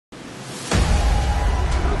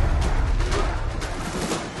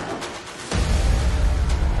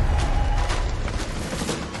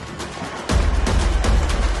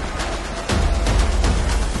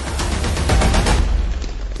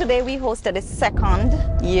Today we hosted the second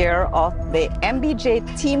year of the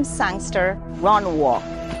MBJ Team Sangster Run Walk.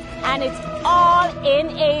 And it's all in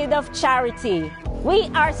aid of charity. We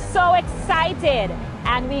are so excited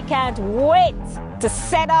and we can't wait to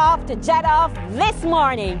jet off this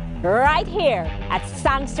morning right here at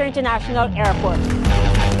Sangster International Airport.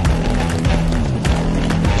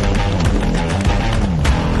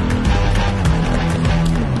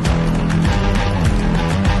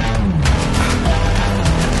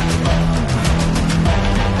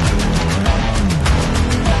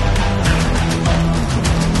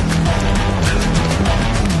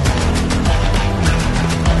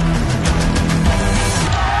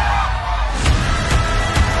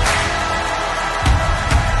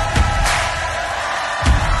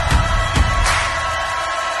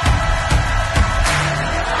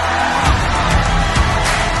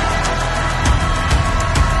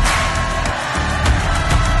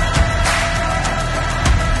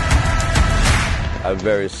 A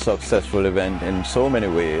very successful event in so many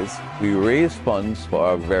ways. We raise funds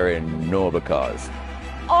for a very noble cause.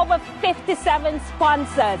 Over 57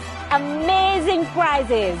 sponsors, amazing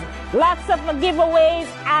prizes, lots of giveaways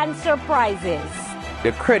and surprises.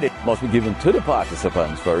 The credit must be given to the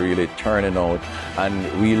participants for really turning out,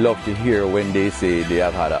 and we love to hear when they say they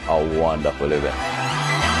have had a wonderful event.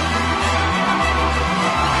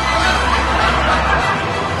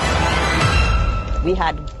 We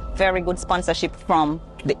had very good sponsorship from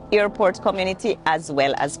the airport community as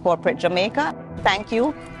well as corporate Jamaica. Thank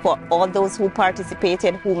you for all those who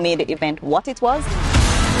participated, who made the event what it was.